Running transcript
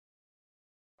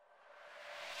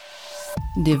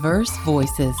Diverse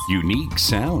voices. Unique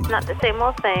sound. Not the same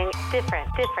old thing. Different.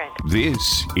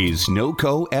 This is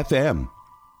NoCo FM.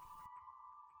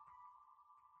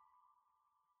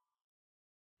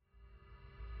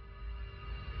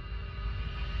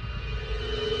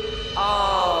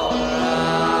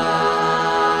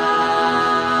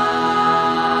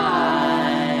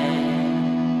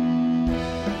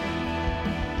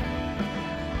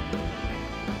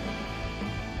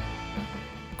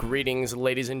 Greetings,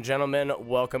 ladies and gentlemen.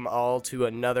 Welcome all to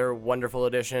another wonderful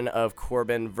edition of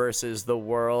Corbin versus the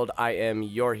World. I am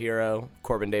your hero,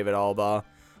 Corbin David Albaugh.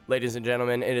 Ladies and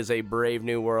gentlemen, it is a brave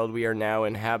new world we are now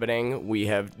inhabiting. We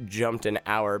have jumped an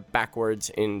hour backwards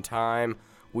in time.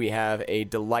 We have a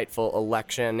delightful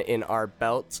election in our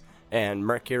belts, and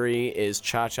Mercury is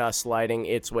cha-cha sliding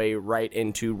its way right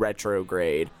into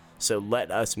retrograde. So let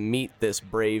us meet this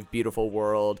brave, beautiful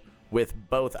world with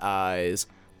both eyes.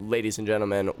 Ladies and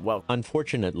gentlemen, welcome.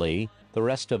 Unfortunately, the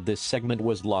rest of this segment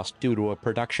was lost due to a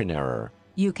production error.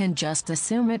 You can just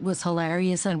assume it was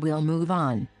hilarious and we'll move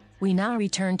on. We now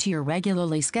return to your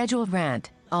regularly scheduled rant,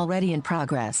 already in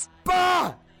progress.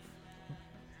 Bah!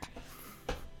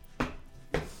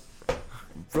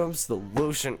 Rubs the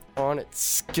lotion on its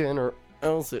skin or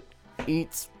else it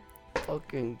eats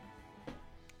fucking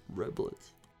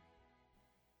riblets.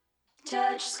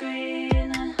 Touch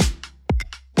screen.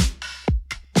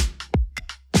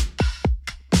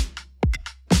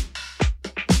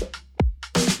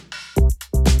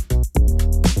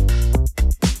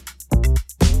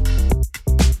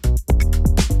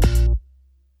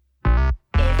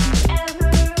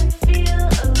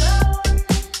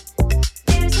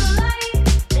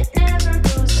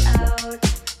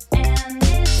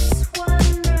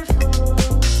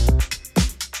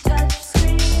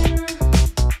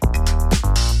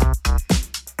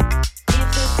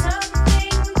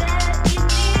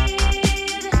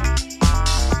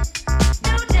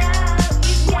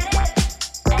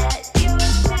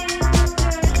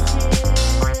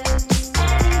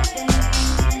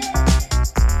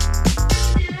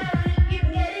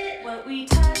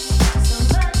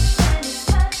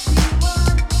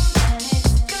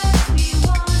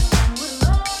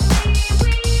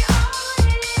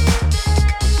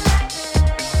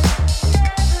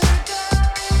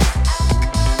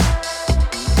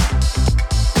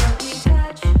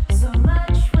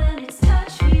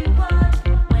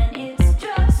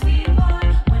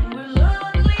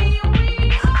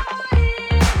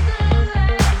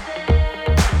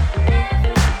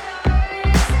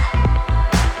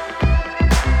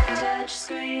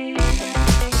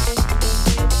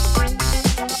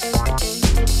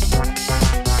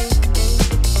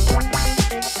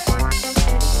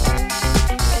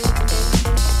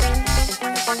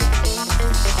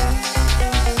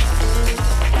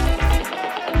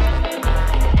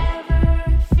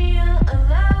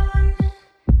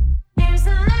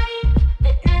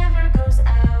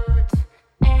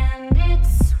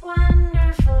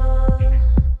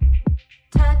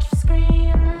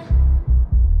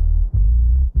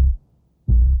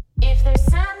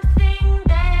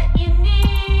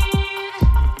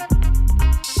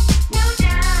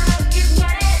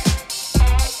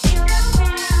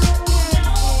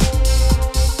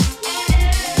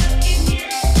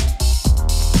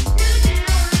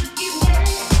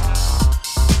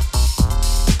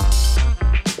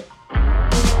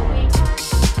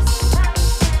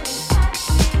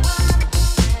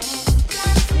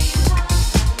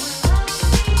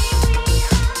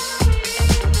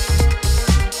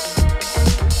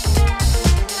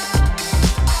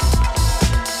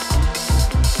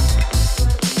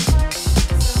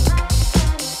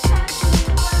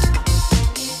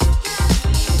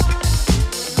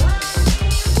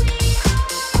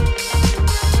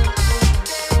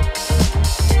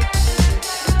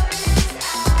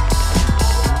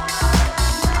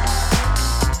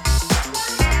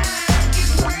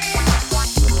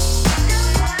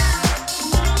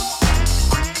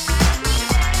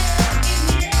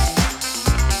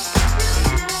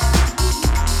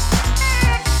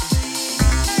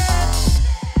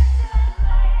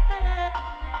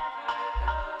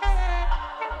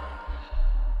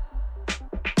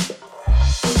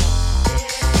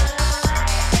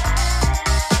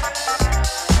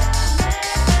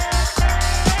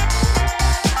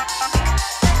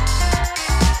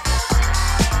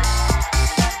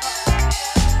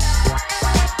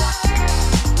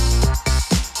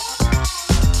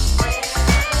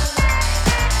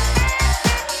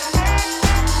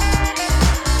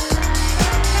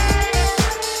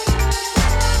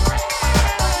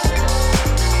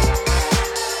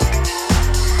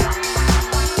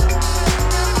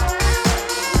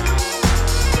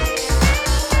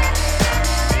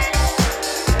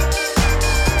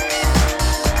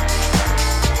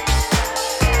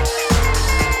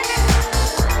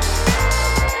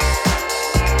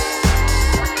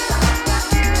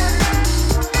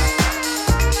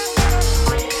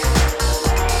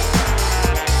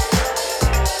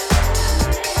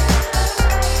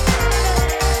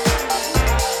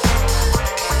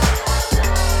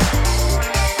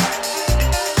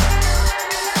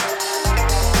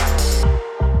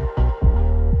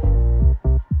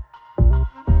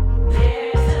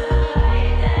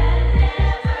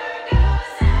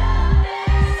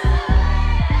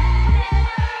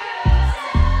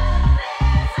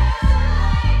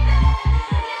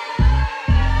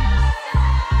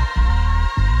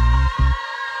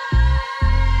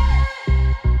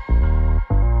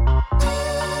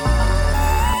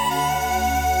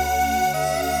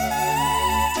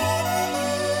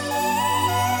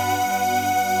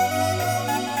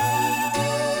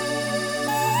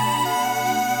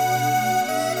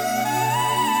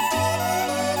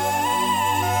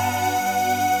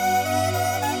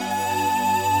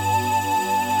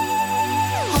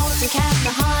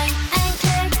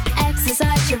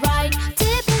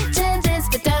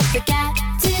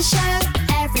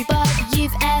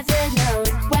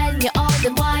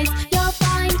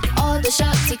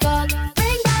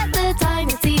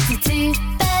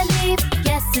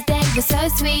 was so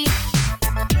sweet.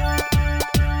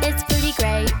 It's pretty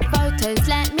great. Photos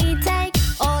let me take.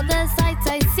 All the sights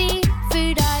I see.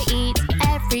 Food I eat.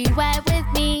 Everywhere with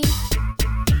me.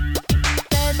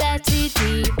 Though they're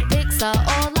 2D, pics are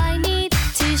all I need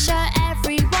to show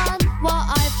everyone what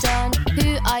I've done,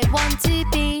 who I want to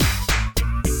be.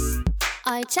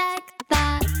 I check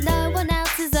that no one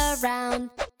else is around,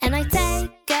 and I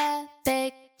take a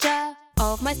picture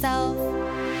of myself.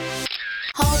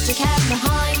 Hold your camera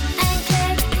high and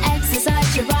click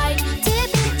exercise your right to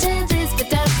picture this, but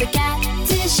don't forget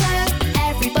to show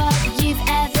everybody you've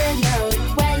ever known.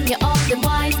 When you're old and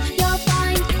wise, you'll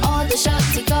find all the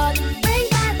shots you got. Bring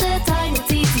back the time,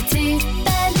 it's easy to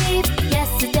believe.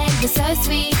 Yesterday was so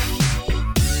sweet.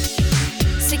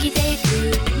 過ぎていく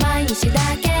毎日だ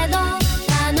けど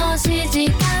楽しい時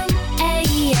間永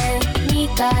遠に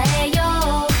変えよ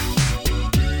う。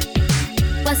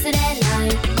忘れない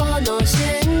この瞬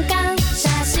間写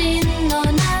真の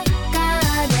中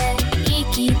で生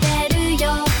きてるよ。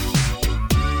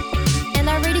 And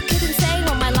I really couldn't say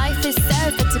why my life is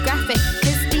so photographic,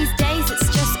 cause these days it's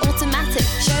just automatic.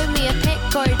 Show me a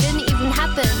pic or it didn't even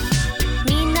happen.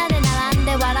 みんなで並ん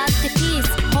で笑ってピース。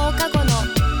放課後の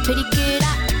プリクラ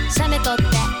写メ撮って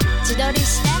自撮り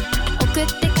して送っ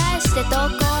て返して投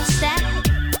稿して。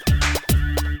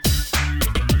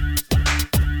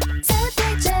 So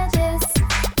picture this.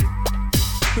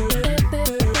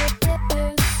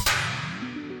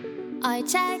 I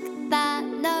check that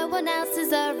no one else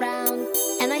is around,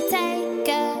 and I take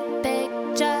a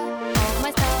picture of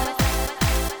myself.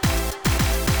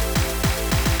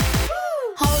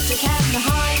 Hold your camera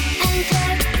high and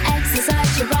click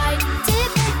exercise your right to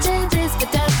picture this,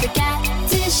 but don't forget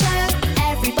to show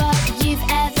everybody you've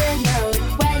ever known.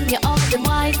 When you're old and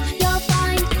wise, you'll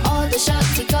find all the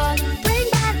shots you got. Bring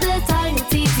back the time,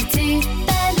 it's easy to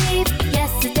believe.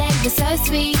 Yesterday was so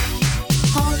sweet.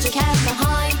 Hold your camera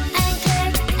high and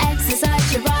click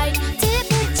exercise your right to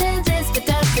picture this, but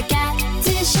don't forget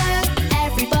to show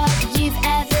everybody you've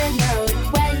ever known.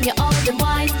 When you're old and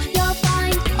wise, you'll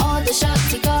find all the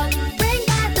shots you got. Bring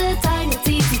back the time, it's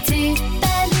easy to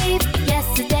believe.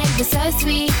 Yesterday was so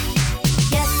sweet.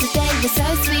 Yesterday was so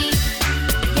sweet.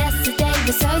 Yesterday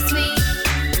was so sweet.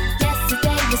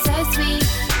 Yesterday was so sweet.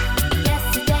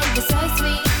 Yesterday was so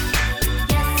sweet.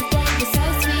 Yesterday was so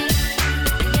sweet.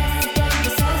 Yesterday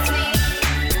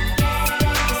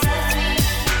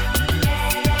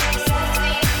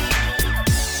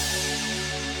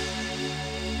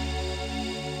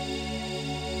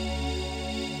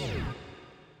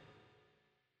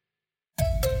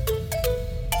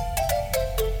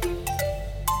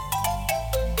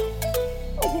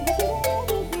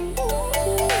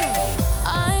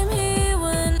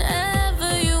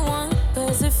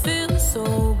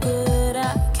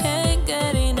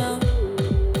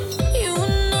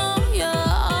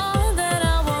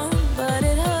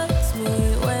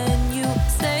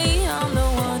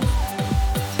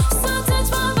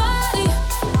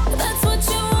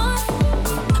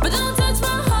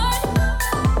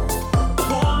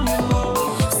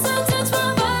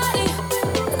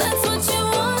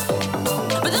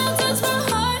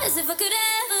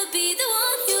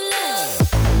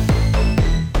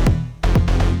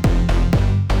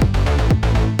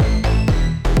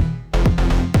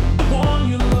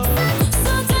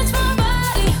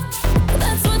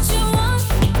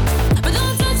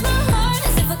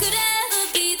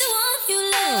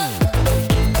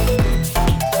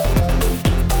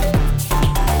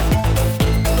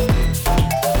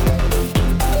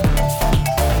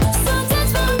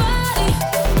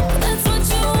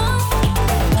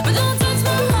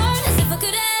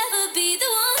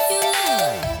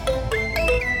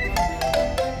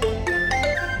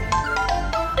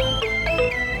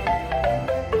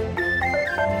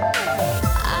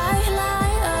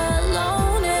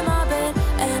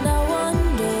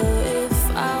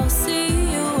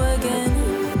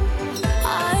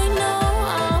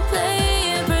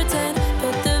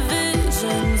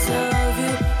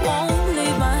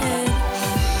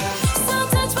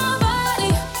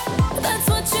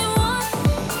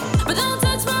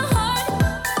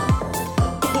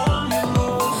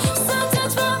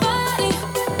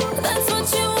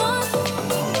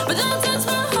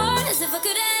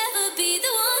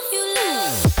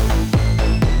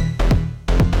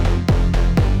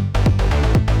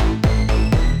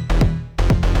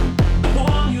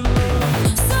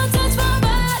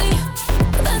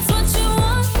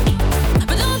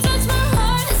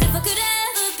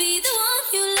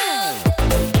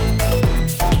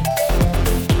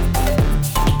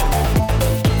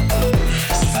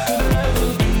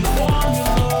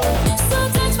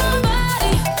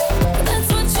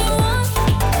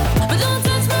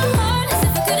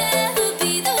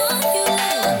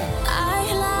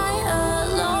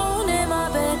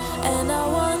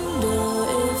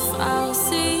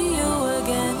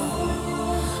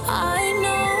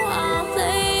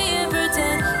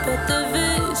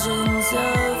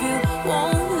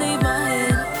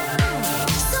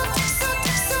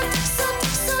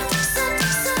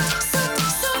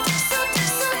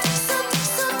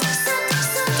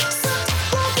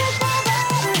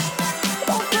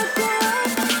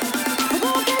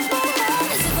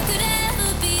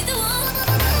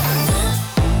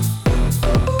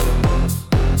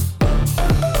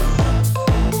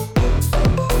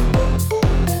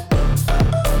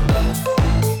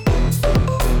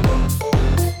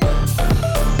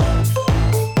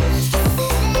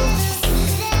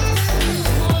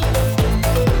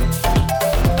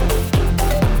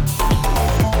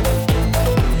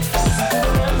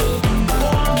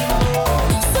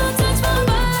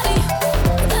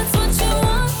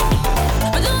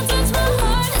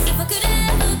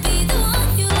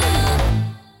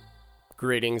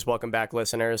Greetings, welcome back,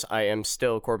 listeners. I am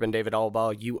still Corbin David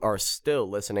Albaugh. You are still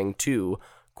listening to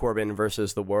Corbin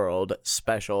versus the World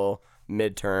special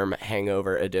midterm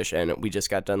hangover edition. We just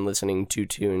got done listening to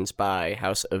tunes by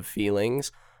House of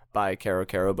Feelings, by Caro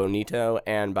Caro Bonito,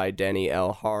 and by Danny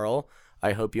L. Harl.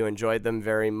 I hope you enjoyed them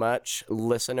very much,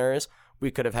 listeners.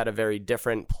 We could have had a very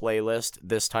different playlist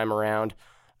this time around.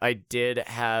 I did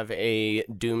have a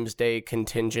doomsday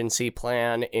contingency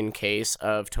plan in case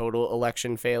of total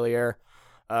election failure.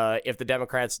 If the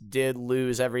Democrats did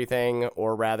lose everything,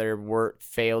 or rather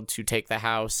failed to take the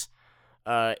House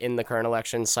in the current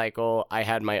election cycle, I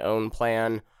had my own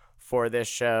plan for this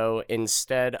show.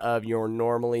 Instead of your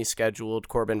normally scheduled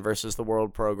Corbin versus the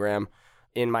World program,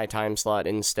 in my time slot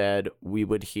instead, we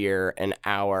would hear an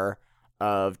hour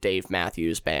of Dave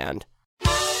Matthews Band.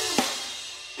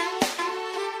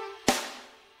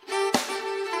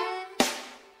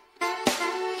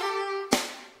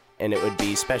 And it would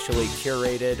be specially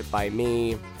curated by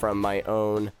me from my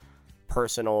own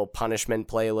personal punishment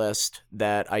playlist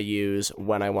that I use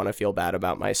when I want to feel bad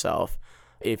about myself.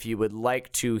 If you would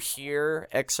like to hear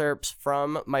excerpts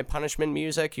from my punishment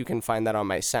music, you can find that on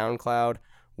my SoundCloud,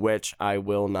 which I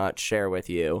will not share with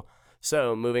you.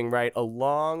 So, moving right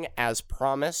along, as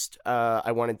promised,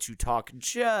 I wanted to talk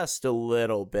just a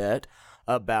little bit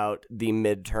about the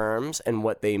midterms and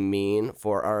what they mean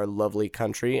for our lovely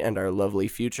country and our lovely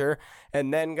future.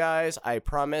 And then, guys, I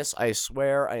promise, I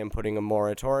swear, I am putting a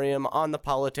moratorium on the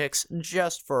politics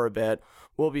just for a bit.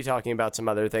 We'll be talking about some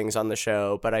other things on the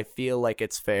show, but I feel like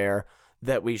it's fair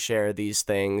that we share these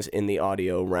things in the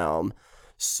audio realm.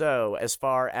 So, as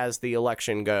far as the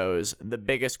election goes, the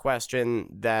biggest question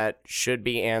that should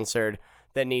be answered,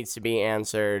 that needs to be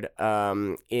answered,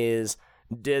 is,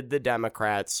 did the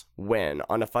Democrats win?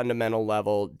 On a fundamental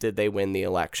level, did they win the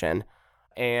election?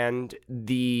 And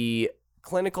the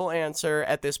clinical answer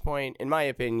at this point, in my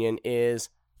opinion, is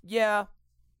yeah,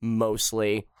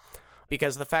 mostly.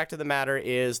 Because the fact of the matter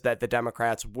is that the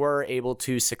Democrats were able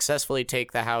to successfully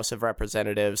take the House of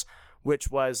Representatives, which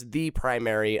was the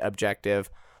primary objective.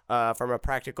 From a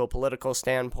practical political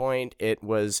standpoint, it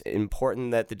was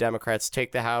important that the Democrats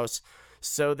take the House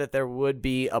so that there would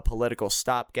be a political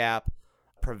stopgap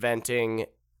preventing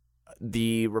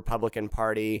the Republican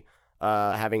Party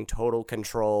having total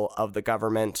control of the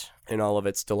government in all of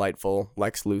its delightful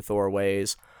Lex Luthor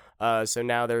ways. So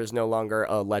now there is no longer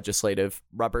a legislative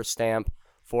rubber stamp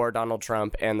for Donald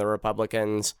Trump and the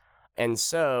Republicans. And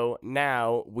so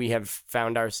now we have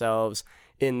found ourselves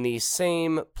in the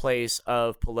same place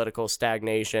of political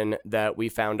stagnation that we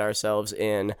found ourselves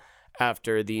in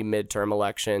after the midterm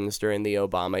elections during the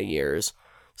Obama years.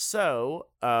 So,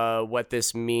 what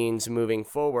this means moving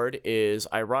forward is,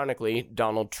 ironically,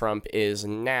 Donald Trump is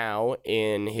now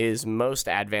in his most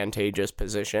advantageous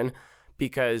position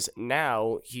because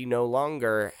now he no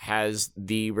longer has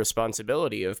the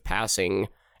responsibility of passing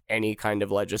any kind of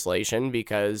legislation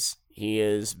because he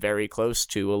is very close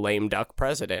to a lame duck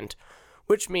president,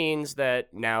 which means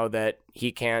that now that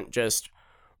he can't just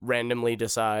randomly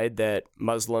decide that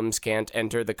Muslims can't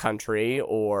enter the country,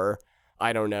 or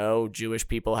I don't know, Jewish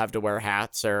people have to wear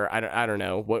hats, or I don't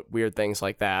know, what weird things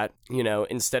like that. You know,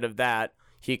 instead of that,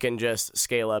 he can just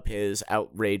scale up his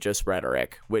outrageous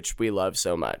rhetoric, which we love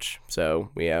so much.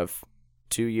 So we have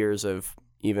 2 years of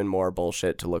even more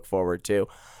bullshit to look forward to.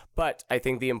 But I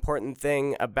think the important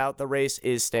thing about the race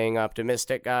is staying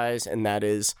optimistic, guys, and that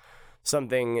is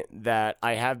something that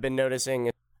I have been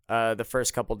noticing. The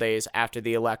first couple days after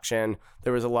the election,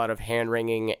 there was a lot of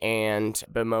hand-wringing and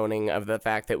bemoaning of the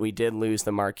fact that we did lose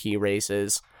the marquee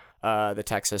races, the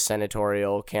Texas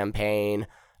senatorial campaign,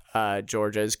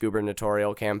 Georgia's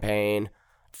gubernatorial campaign,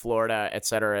 Florida,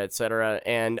 etc., etc.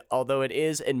 And although it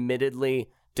is admittedly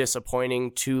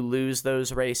disappointing to lose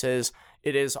those races,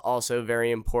 it is also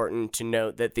very important to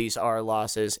note that these are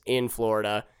losses in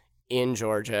Florida, in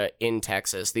Georgia, in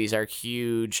Texas. These are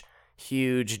huge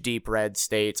deep red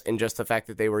states, and just the fact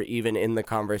that they were even in the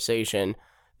conversation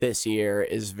this year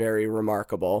is very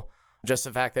remarkable. Just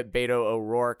the fact that Beto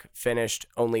O'Rourke finished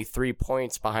only 3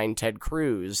 points behind Ted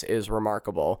Cruz is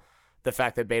remarkable. The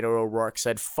fact that Beto O'Rourke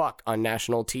said fuck on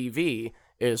national TV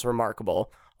is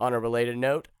remarkable. On a related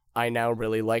note, I now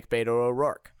really like Beto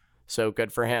O'Rourke, so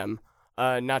good for him.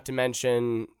 Not to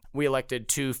mention, we elected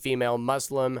 2 female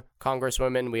Muslim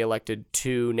congresswomen. We elected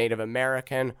 2 Native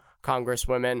American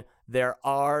congresswomen. There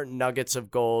are nuggets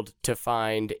of gold to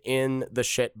find in the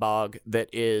shit bog that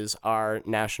is our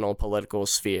national political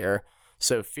sphere.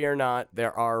 So fear not,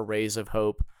 there are rays of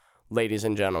hope, ladies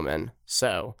and gentlemen.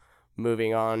 So,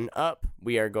 moving on up,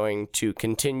 we are going to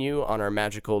continue on our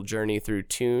magical journey through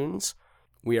tunes.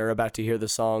 We are about to hear the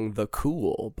song The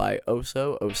Cool by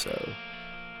Oso Oso.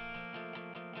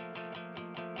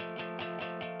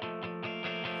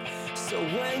 So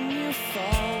when you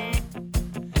fall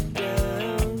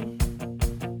down,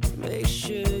 make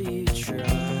sure you try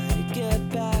to get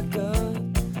back up,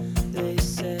 they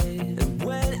say. And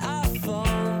when I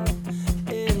fall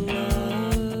in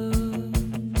love,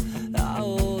 I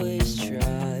always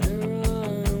try to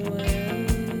run away.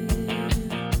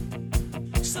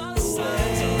 So the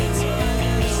signs all the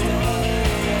time start.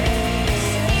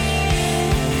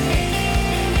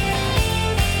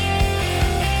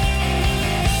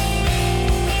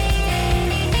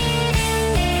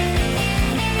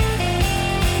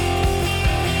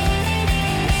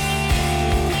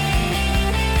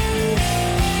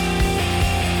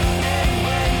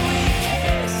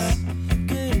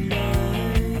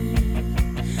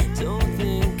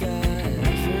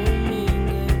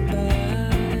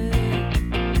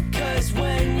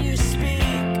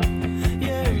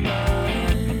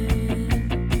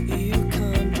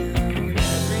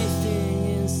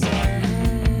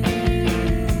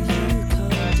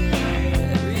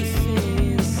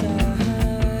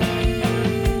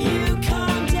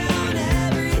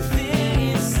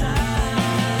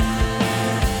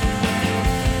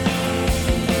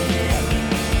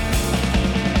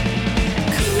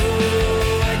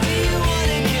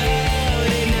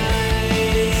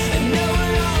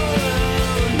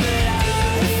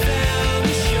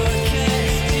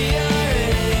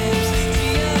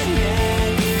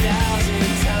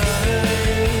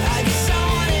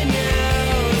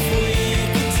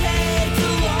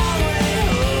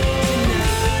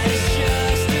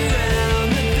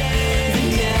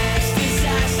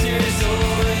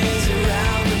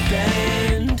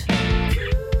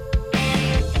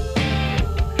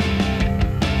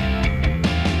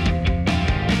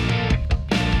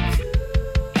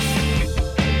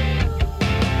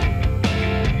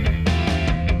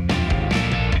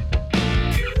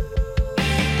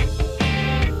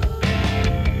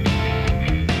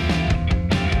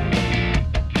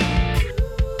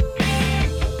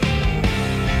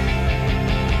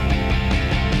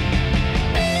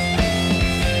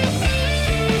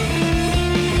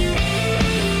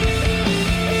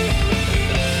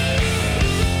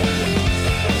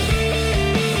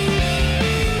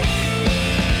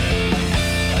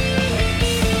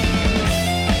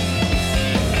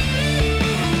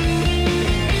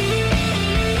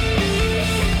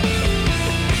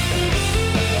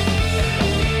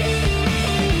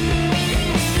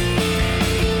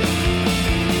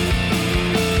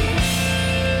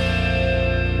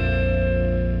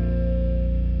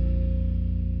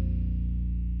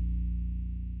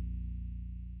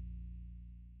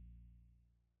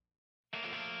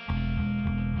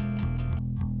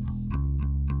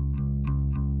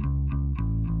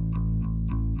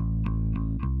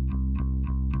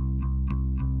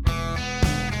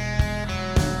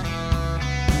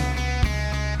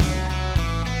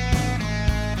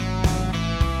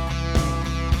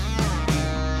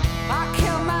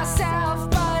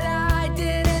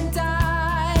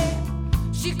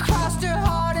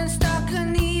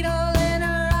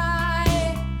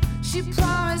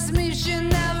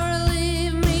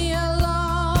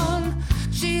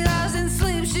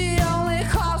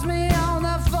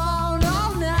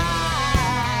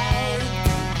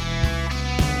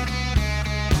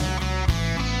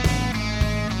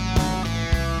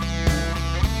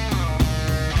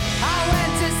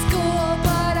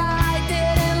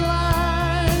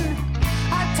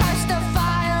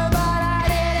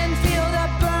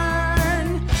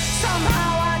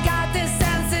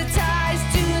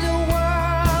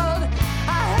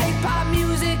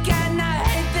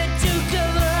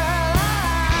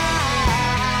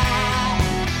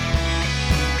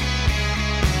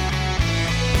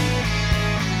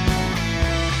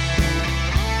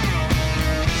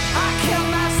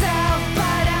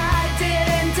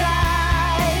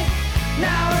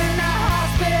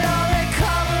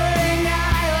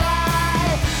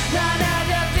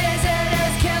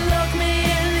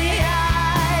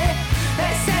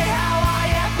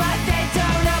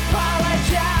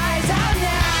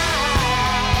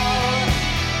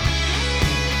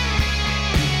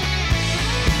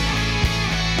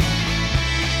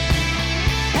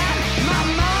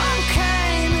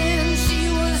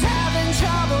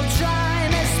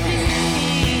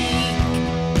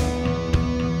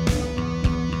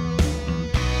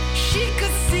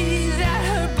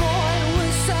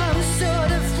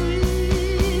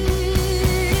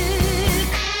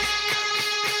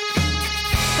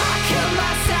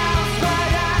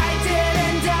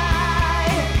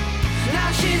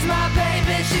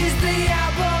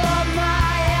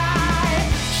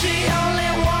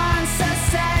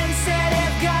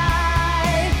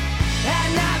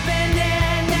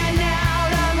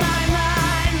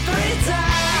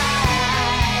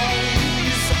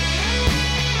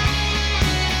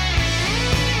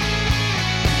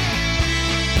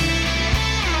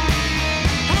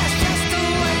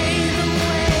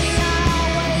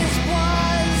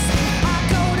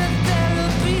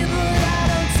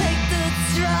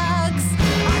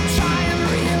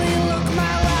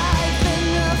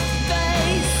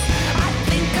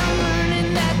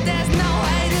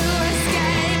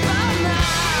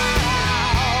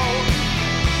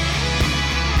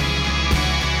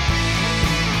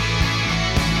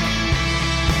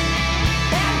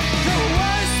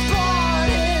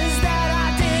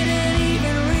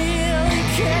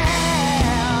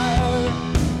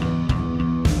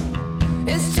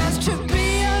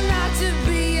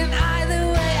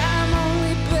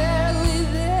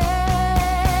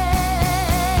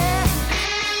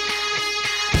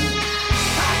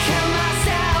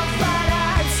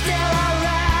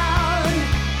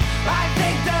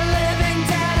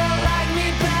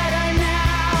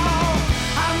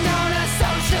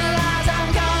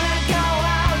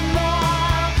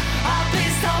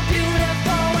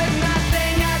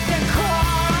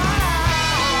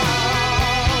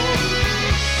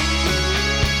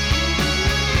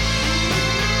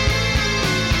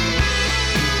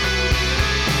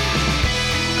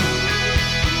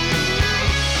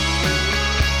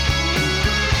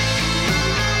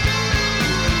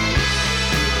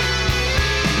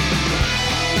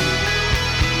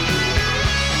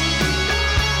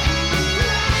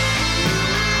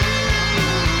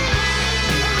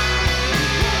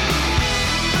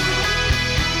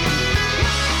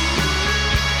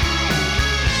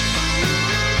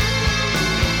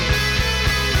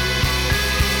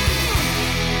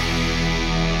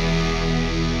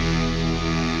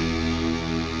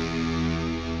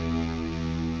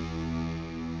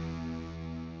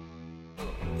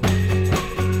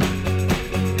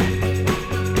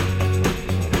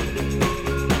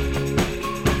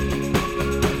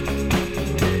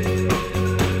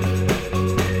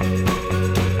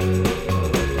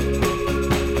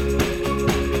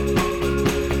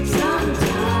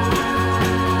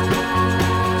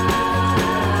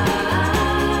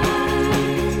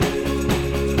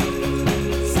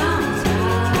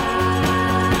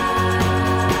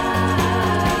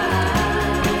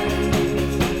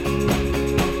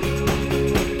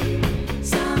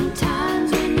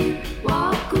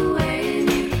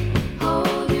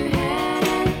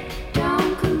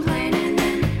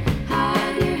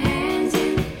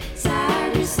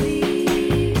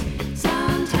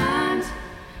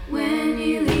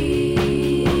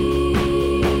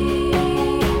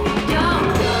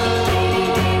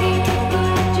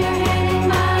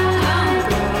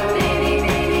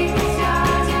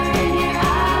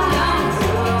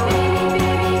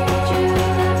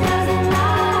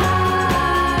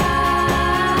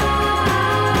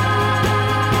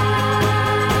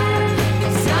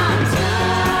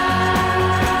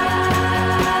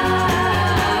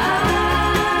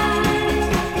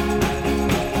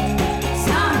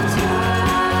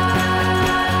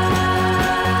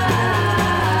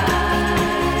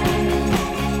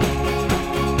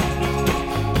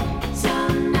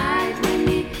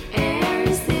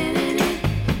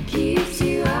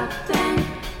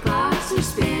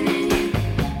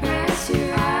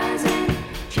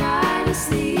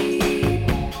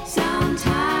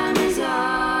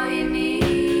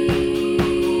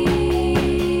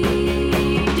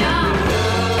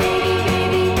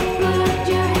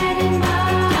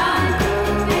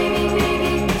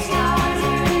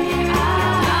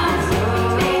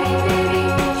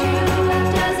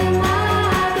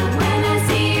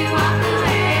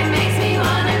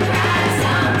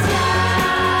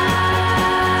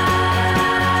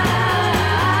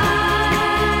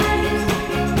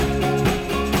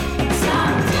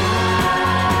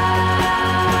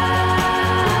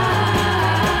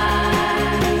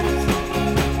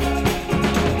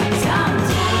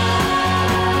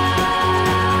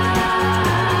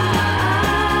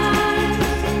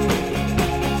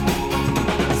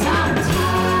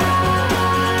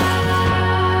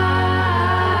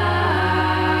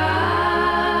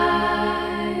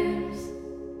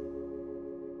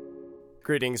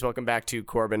 Greetings, welcome back to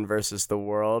Corbin versus the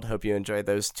World. Hope you enjoyed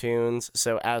those tunes.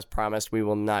 So as promised, we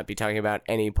will not be talking about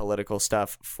any political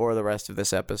stuff for the rest of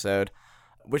this episode,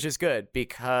 which is good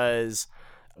because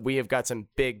we have got some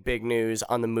big news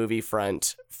on the movie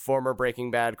front. Former Breaking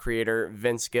Bad creator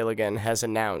Vince Gilligan has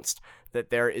announced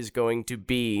that there is going to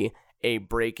be a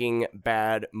Breaking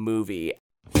Bad movie.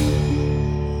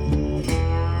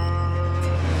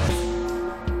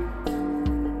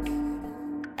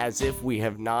 As if we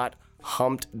have not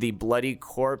humped the bloody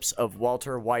corpse of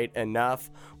Walter White enough,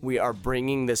 we are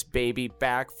bringing this baby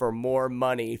back for more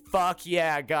money. Fuck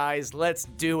yeah, guys, let's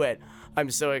do it. I'm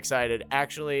so excited.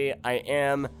 Actually, I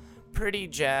am pretty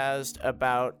jazzed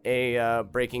about a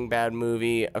Breaking Bad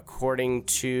movie. According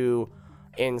to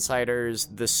insiders,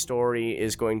 the story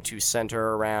is going to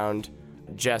center around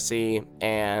Jesse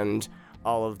and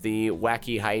all of the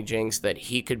wacky hijinks that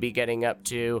he could be getting up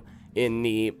to in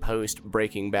the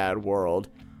post-Breaking Bad world.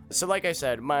 So like I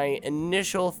said, my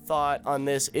initial thought on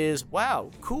this is,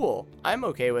 wow, cool. I'm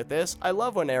okay with this. I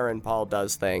love when Aaron Paul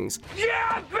does things.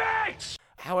 Yeah, bitch!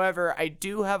 However, I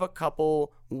do have a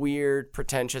couple weird,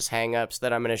 pretentious hangups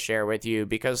that I'm going to share with you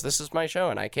because this is my show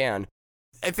and I can.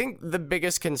 I think the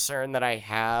biggest concern that I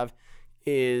have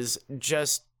is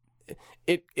just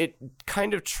it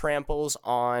kind of tramples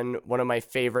on one of my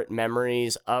favorite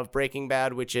memories of Breaking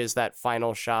Bad, which is that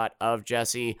final shot of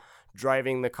Jesse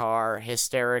driving the car,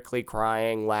 hysterically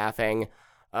crying, laughing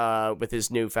with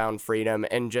his newfound freedom.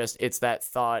 And just, it's that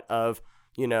thought of,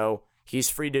 you know, he's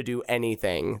free to do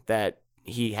anything that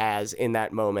he has in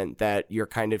that moment that you're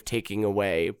kind of taking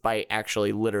away by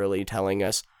actually literally telling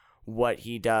us what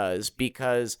he does.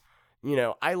 Because, you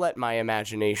know, I let my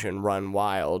imagination run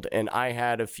wild, and I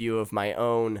had a few of my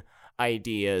own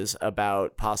ideas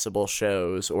about possible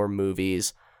shows or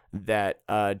movies that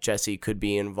Jesse could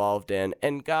be involved in.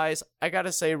 And guys, I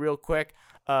gotta say real quick,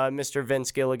 Mr.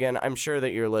 Vince Gilligan, I'm sure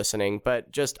that you're listening,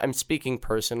 but just, I'm speaking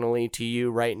personally to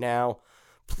you right now.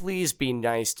 Please be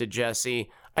nice to Jesse.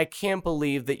 I can't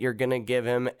believe that you're gonna give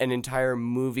him an entire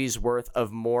movie's worth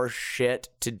of more shit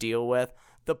to deal with.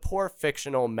 The poor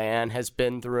fictional man has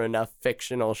been through enough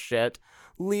fictional shit.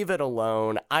 Leave it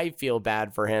alone. I feel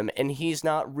bad for him, and he's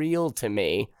not real to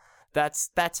me.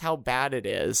 That's how bad it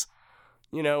is.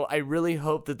 You know, I really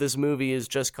hope that this movie is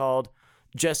just called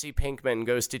Jesse Pinkman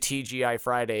Goes to TGI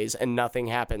Fridays and nothing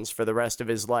happens for the rest of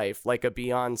his life, like a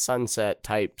Beyond Sunset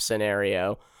type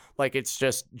scenario. Like it's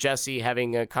just Jesse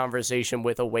having a conversation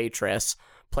with a waitress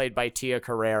played by Tia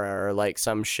Carrera or like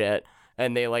some shit,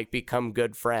 and they like become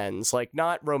good friends, like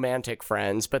not romantic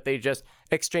friends, but they just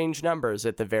exchange numbers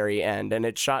at the very end, and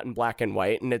it's shot in black and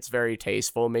white, and it's very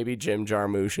tasteful. Maybe Jim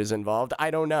Jarmusch is involved.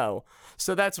 I don't know.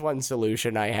 So that's one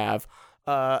solution I have.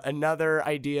 Another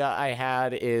idea I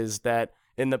had is that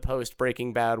in the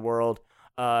post-Breaking Bad world,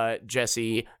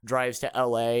 Jesse drives to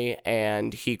LA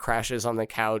and he crashes on the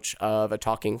couch of a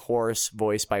talking horse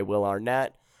voiced by Will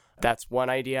Arnett. That's one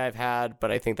idea I've had,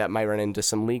 but I think that might run into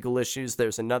some legal issues.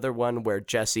 There's another one where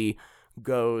Jesse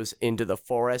goes into the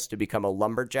forest to become a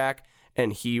lumberjack,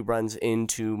 and he runs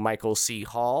into Michael C.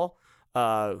 Hall,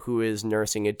 who is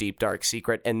nursing a deep, dark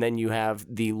secret. And then you have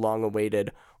the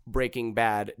long-awaited Breaking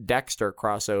Bad Dexter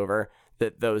crossover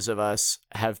that those of us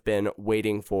have been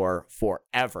waiting for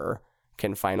forever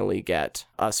can finally get.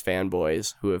 Us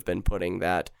fanboys who have been putting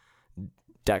that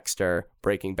Dexter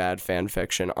Breaking Bad fan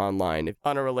fiction online.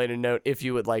 On a related note, if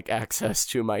you would like access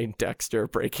to my Dexter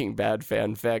Breaking Bad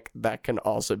fanfic, that can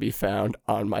also be found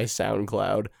on my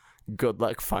SoundCloud. Good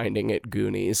luck finding it,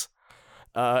 Goonies.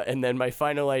 And then my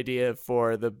final idea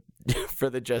for the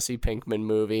Jesse Pinkman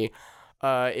movie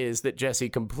is that Jesse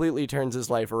completely turns his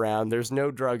life around. There's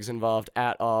no drugs involved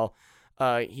at all.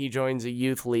 He joins a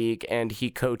youth league and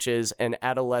he coaches an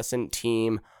adolescent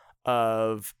team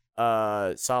of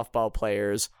softball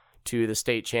players to the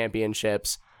state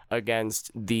championships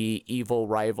against the evil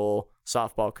rival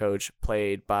softball coach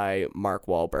played by Mark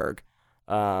Wahlberg.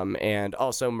 And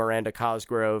also Miranda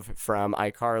Cosgrove from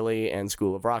iCarly and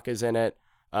School of Rock is in it.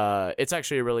 It's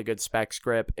actually a really good spec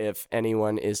script. If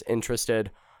anyone is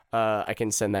interested, I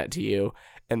can send that to you.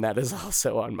 And that is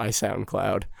also on my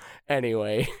SoundCloud.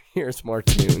 Anyway, here's more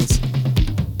tunes.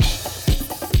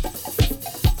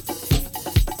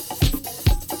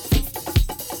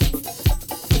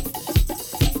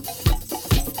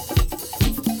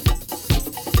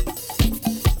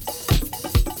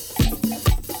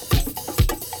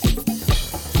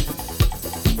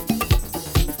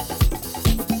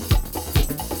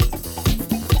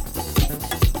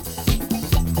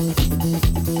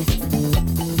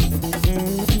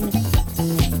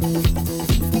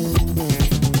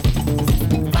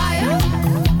 Fire!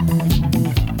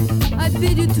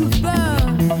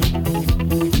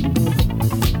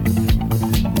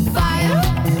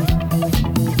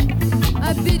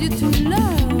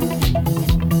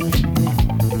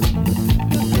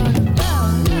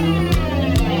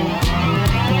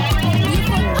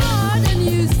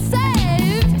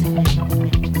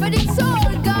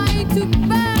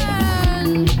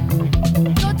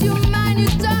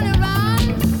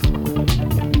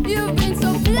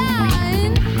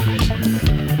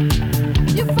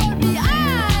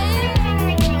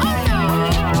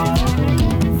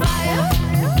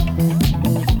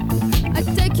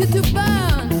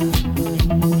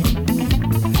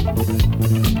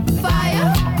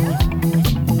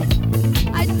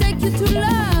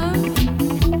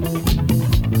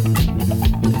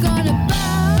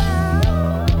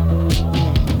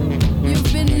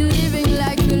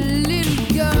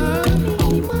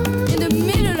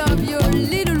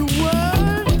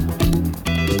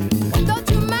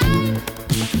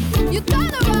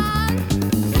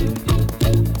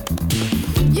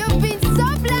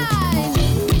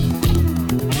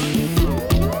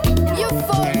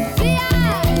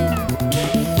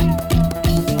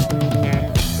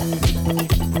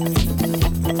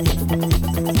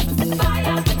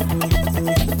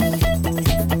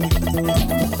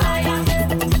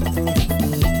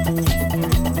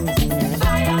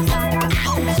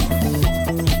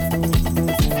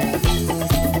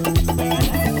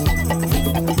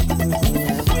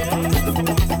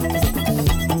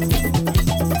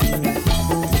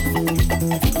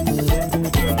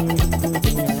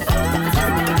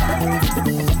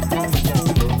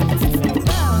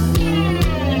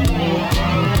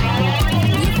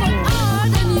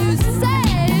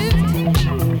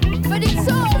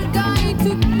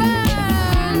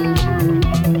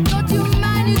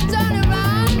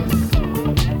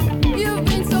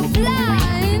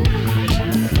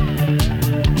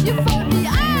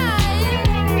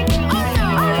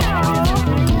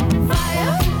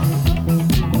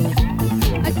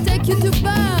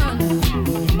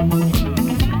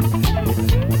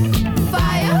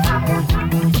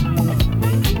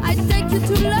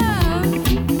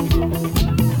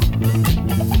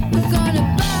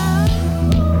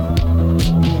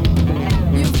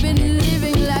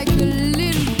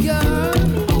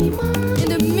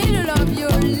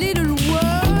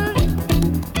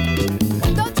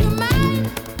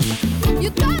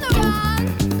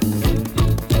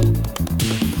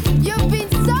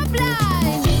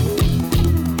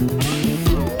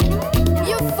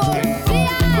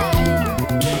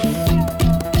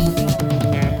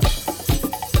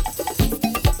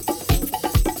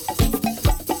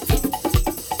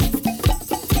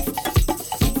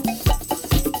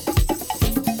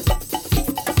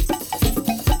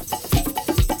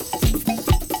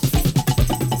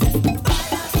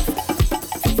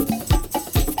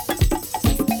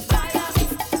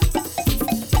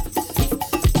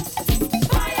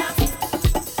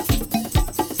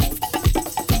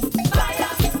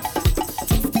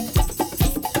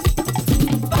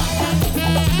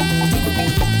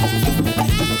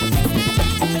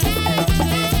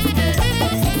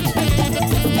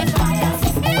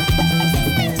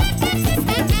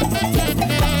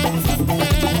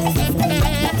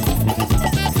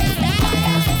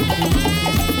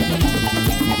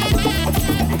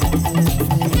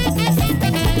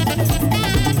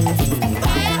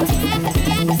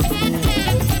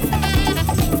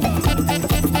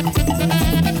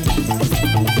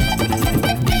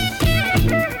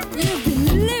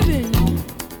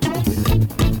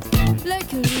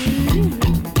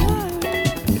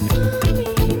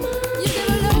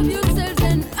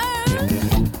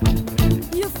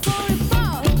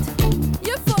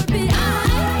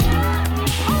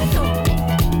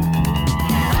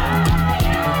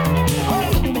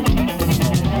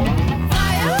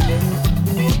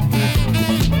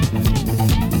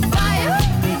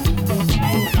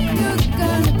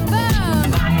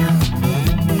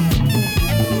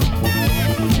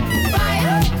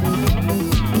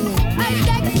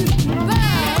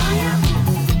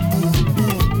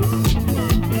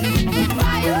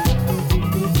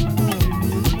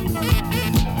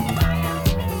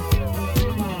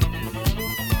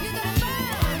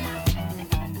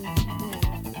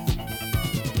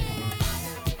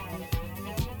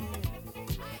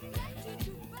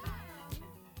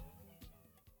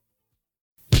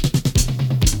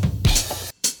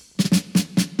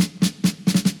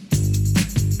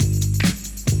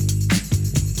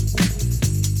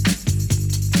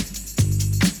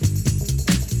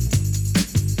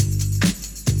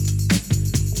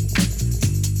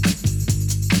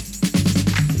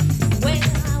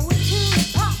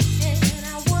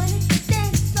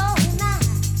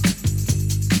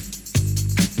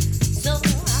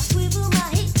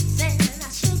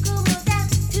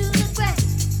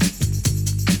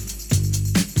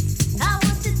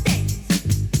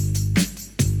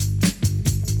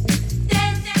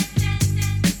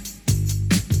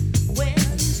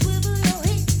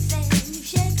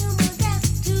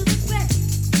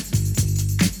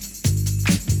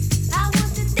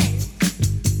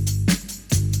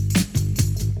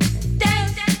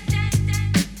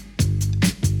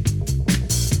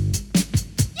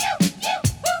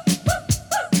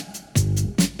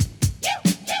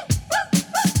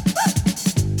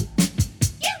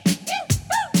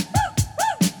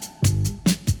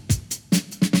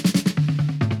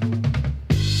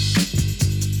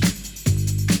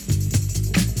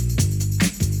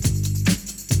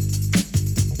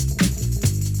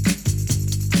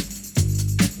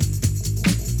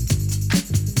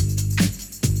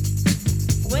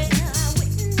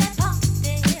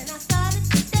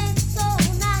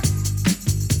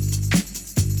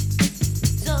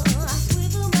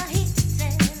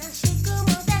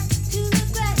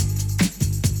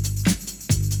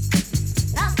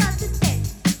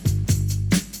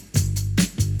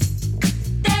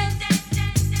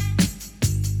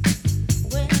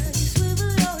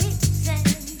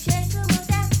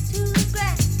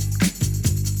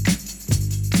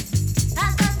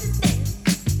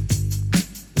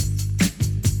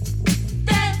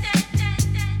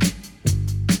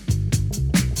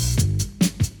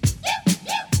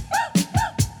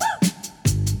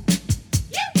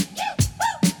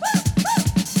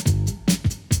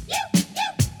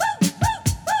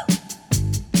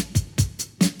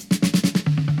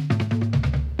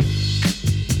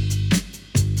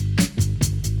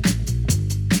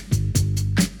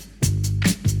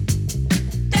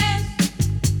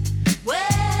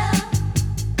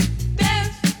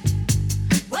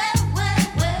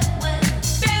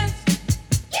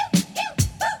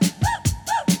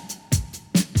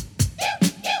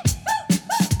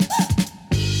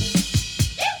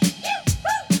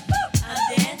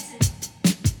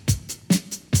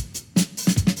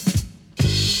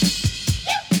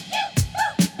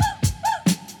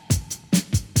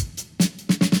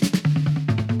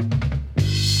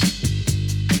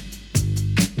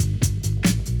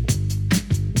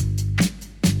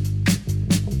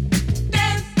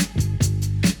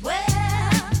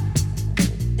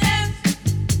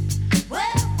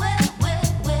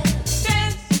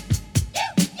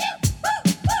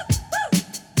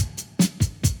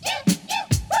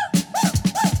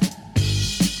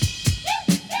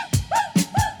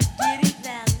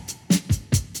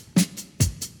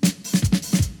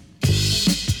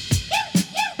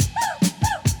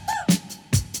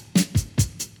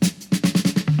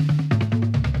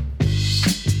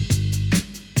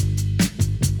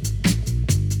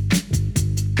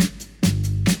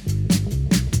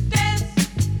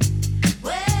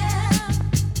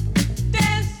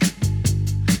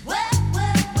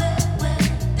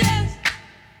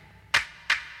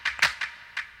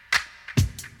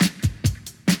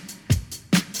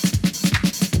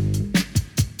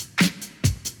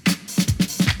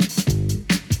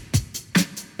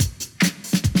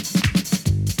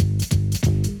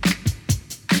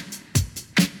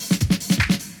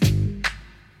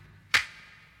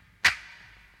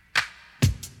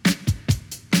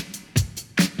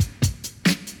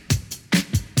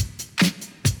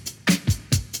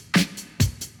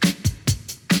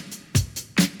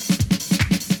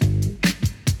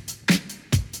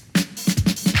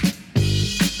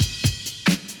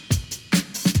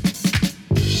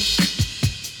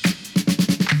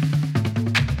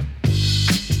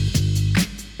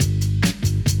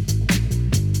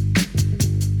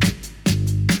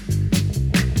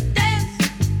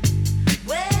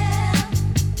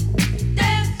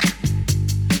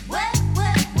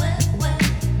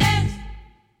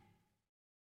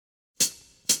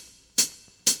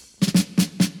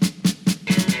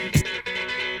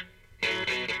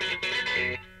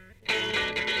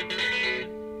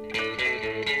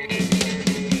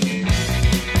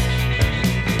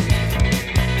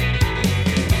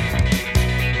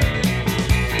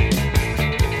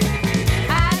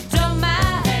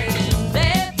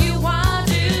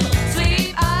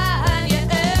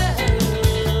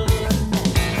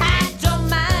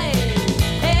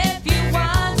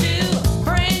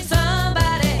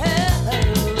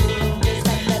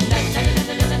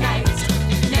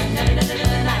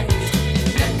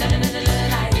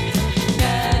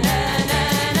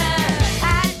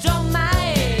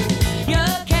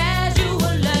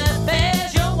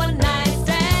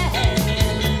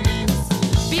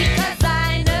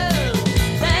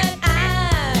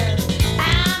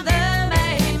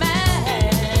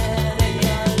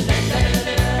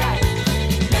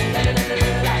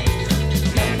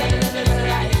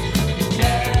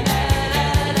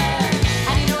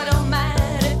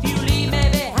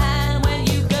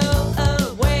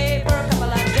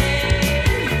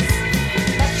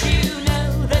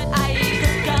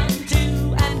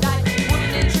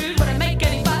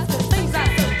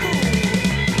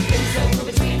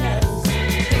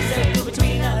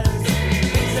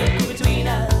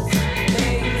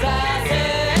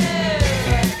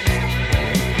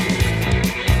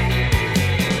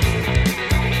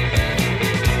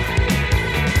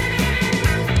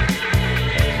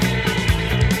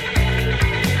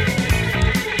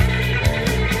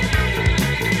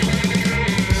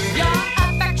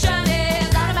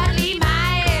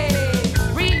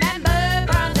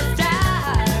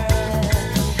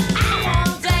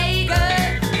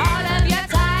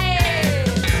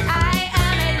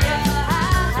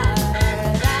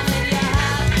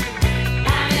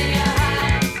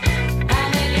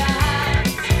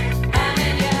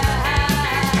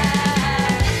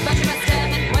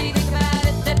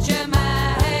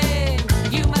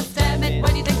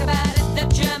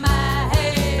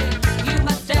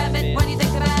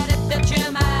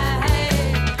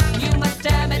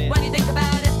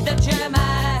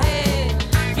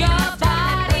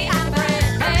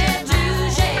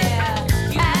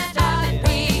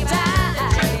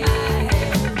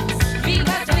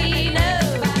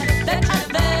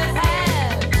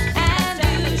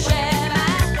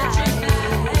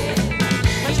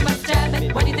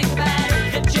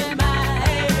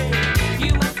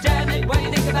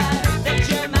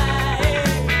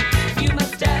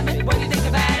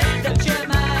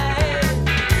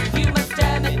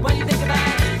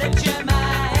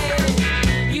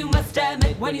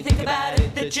 about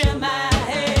it that you're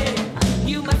mine.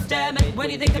 You must admit when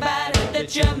you think about it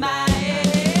that you're mine.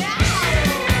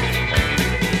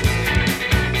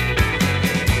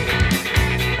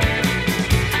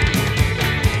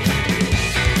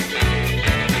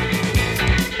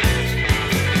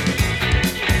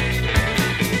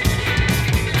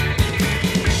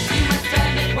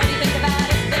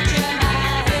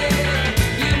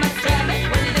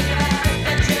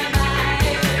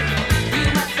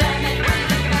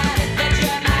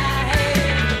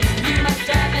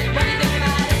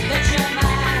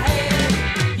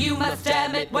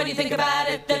 When you think about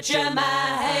it that you're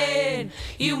mine,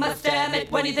 you must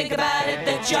admit when you think about it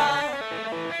that you're.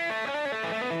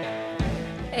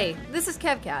 Hey, this is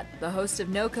KevCat, the host of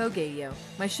No Code Gadio.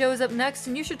 My show is up next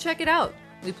and you should check it out.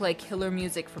 We play killer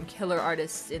music from killer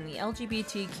artists in the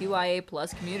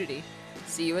LGBTQIA+ community.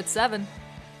 See you at 7.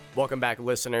 Welcome back,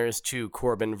 listeners, to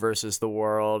Corbin versus the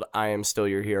World. I am still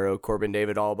your hero, Corbin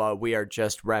David Alba. We are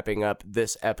just wrapping up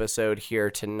this episode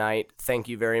here tonight. Thank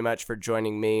you very much for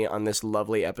joining me on this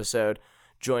lovely episode.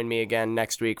 Join me again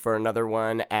next week for another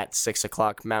one at 6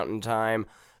 o'clock Mountain Time.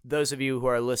 Those of you who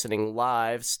are listening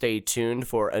live, stay tuned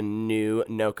for a new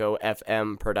NOCO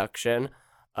FM production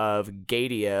of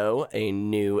Gadio, a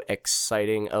new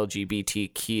exciting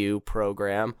LGBTQ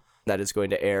program that is going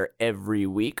to air every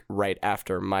week right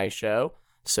after my show.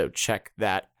 So check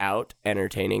that out.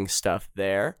 Entertaining stuff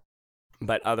there.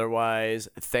 But otherwise,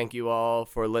 thank you all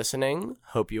for listening.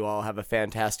 Hope you all have a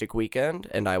fantastic weekend,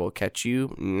 and I will catch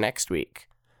you next week.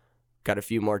 Got a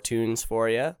few more tunes for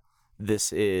you.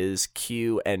 This is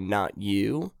Q and Not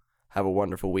You. Have a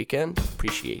wonderful weekend.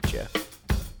 Appreciate you.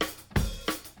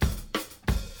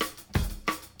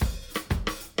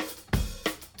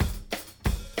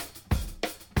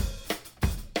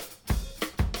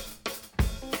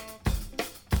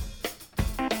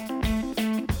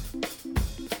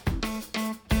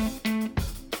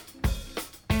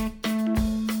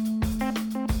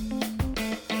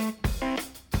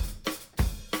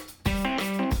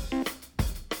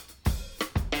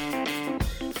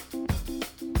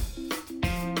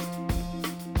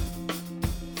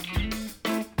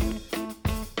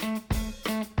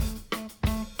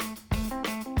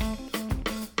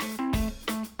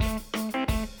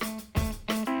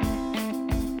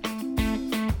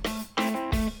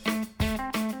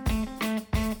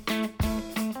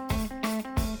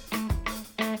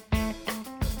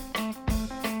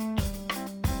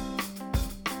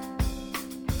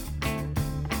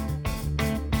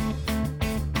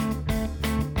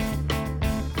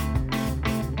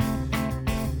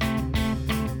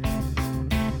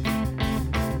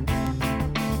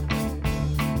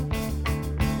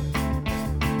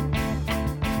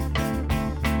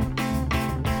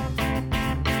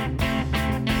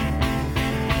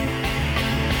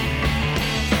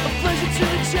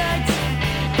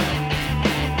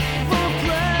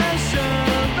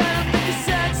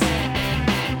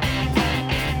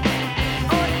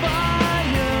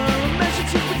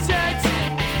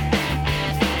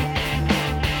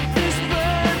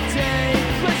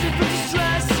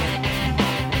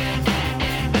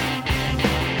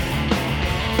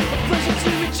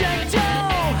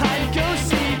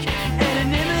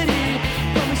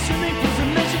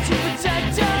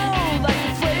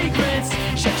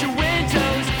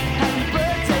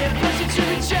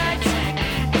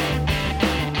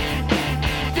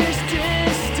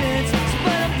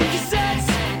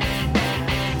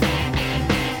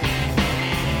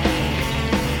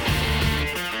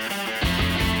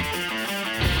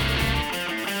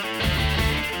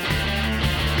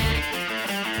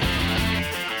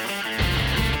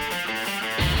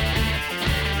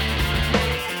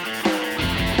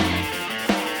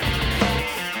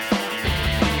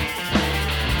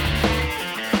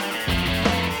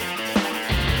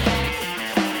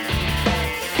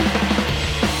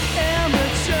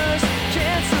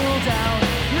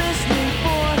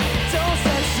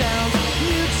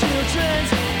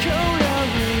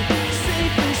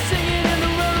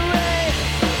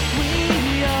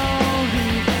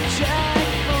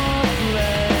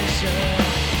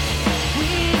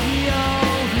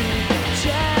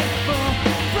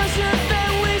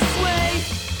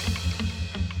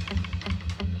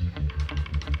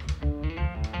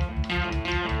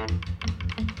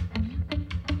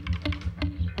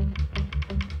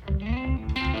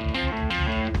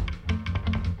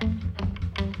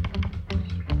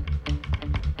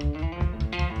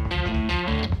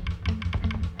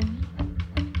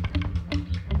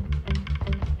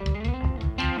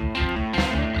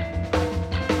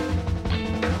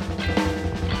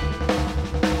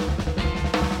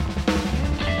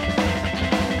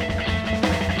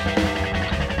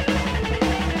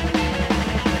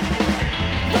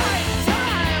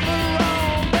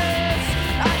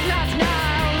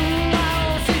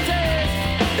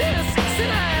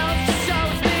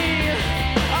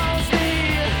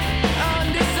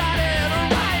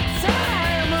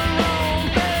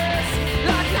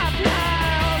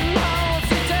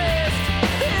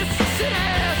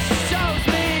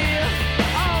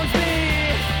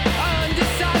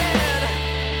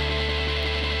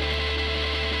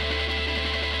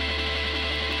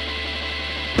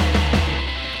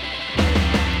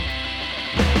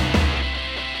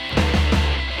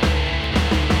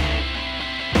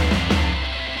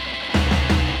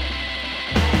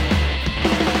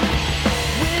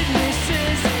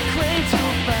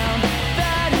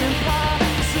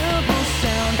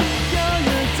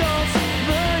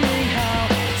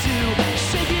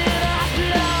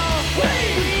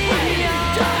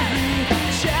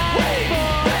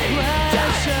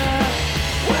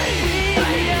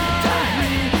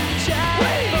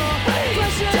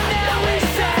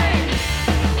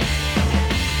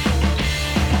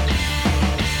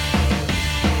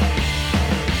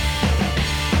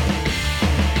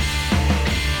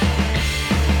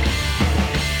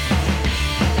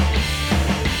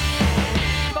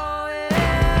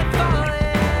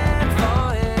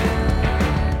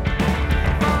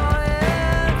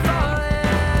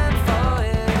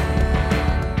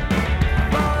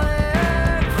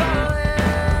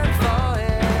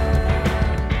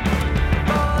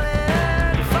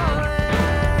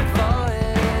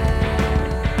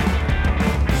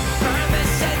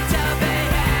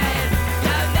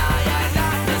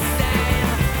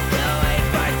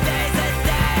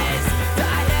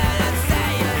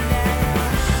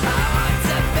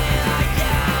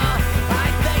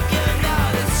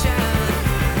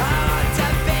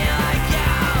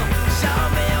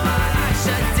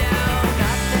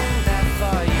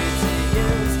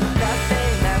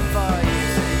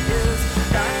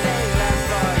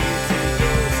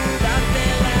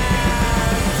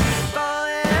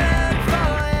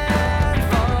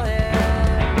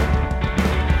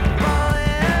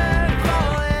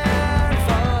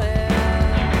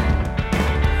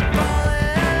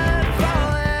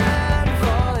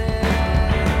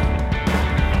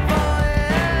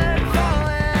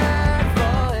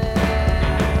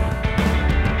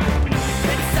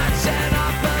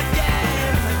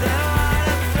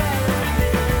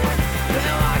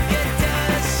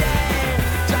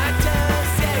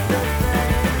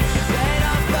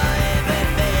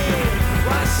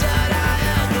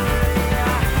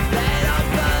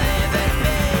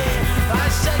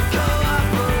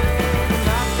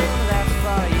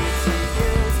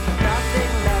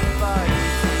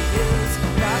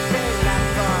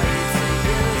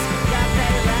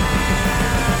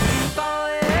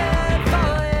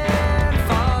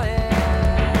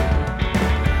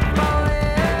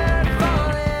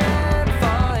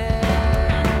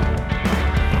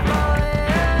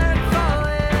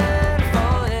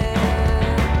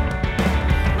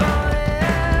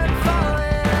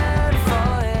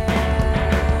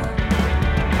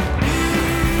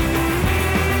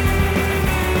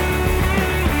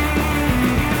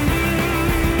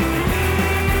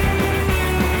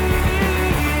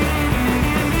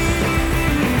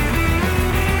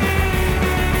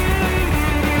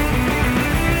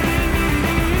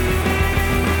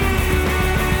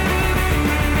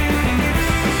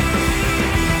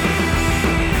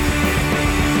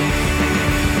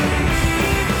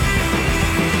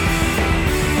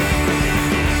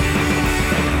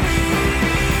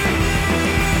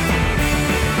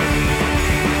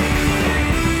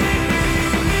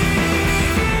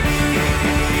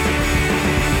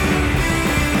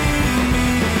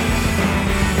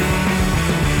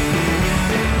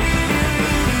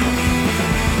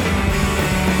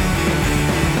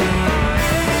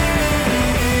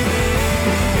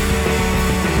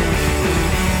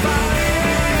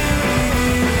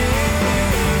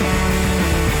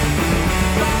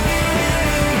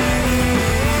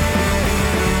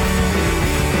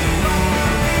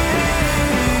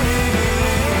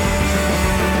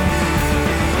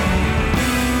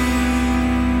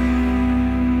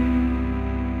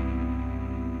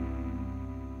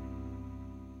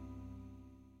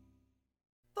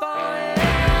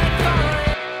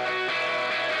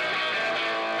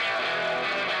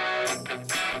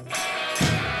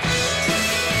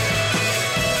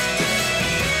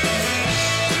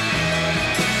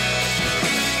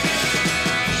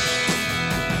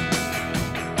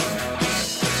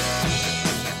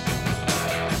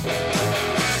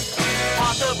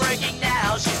 breaking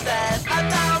now, she says, I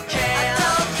don't care.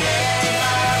 I don't care.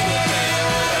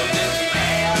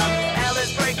 Hell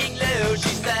is breaking loose,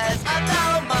 she says, I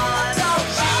don't mind.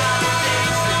 She only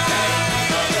needs to take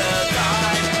all the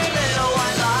time. Little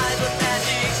white lies with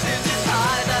magic suits and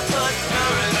ties that put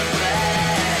her in her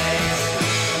place.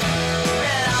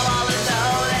 And I'm all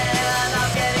alone and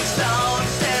I'm getting stoned,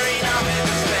 staring up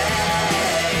into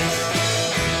space.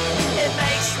 It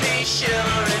makes me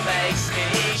shiver, it makes me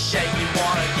shake. You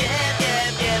wanna give,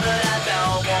 but I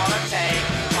don't wanna take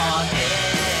part in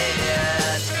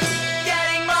it.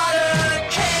 Getting modern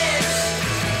kids.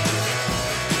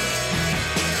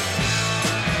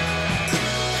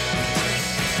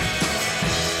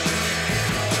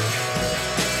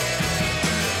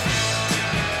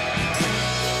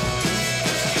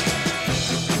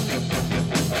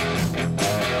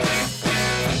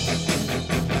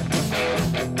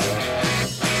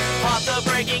 Hearts are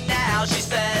breaking now, she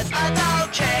says, I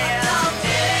don't care.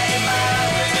 In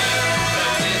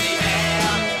the air.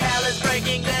 Hell is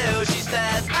breaking loose, she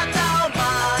says, I don't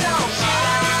mind. She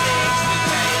only needs to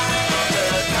take all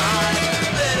the time.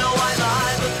 Little white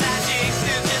lies with magic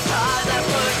suits and ties that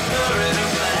put her in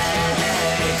her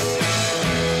place.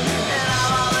 And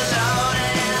I'm all alone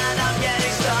and I'm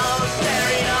getting stoned,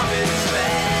 staring up into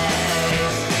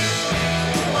space.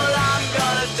 Well, I'm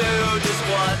gonna do just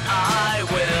what I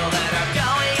will, and I'm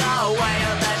going away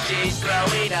unless she's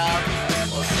throwing up.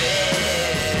 We'll see.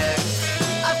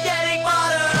 I'm getting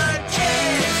modern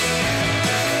kids.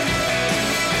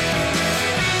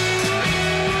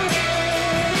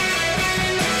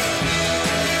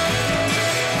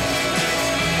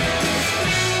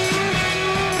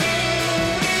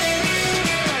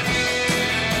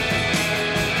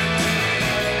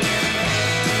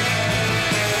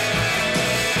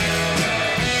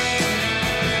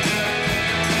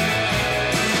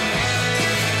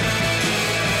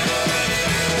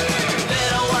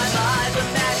 Little white lies with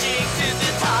magic suits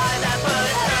and ties that put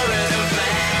her in her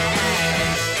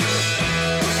place.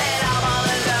 And I'm all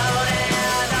alone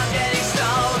and I'm getting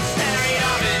stoned, staring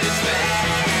up into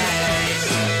space.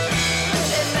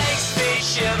 It makes me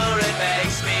shiver, it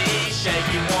makes me shake.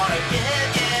 You wanna give,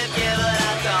 but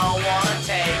I don't wanna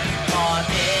take part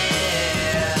in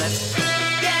it.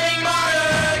 Getting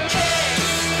modern kicks.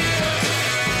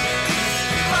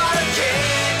 Modern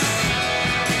kicks.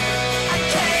 I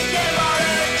can't get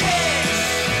modern kicks.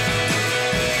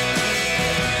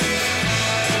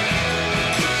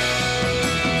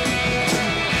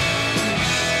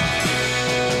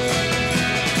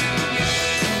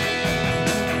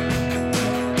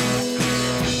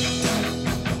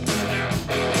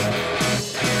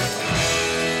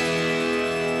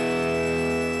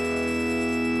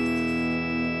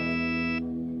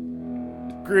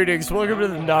 Greetings, welcome to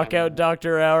the Knockout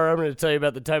Doctor Hour. I'm going to tell you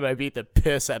about the time I beat the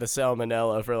piss out of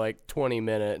Salmonella for like 20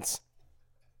 minutes.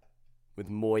 With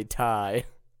Muay Thai.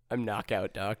 I'm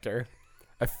Knockout Doctor.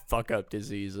 I fuck up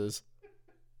diseases.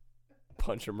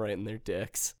 Punch them right in their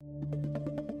dicks.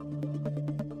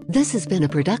 This has been a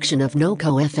production of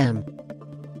NoCo FM.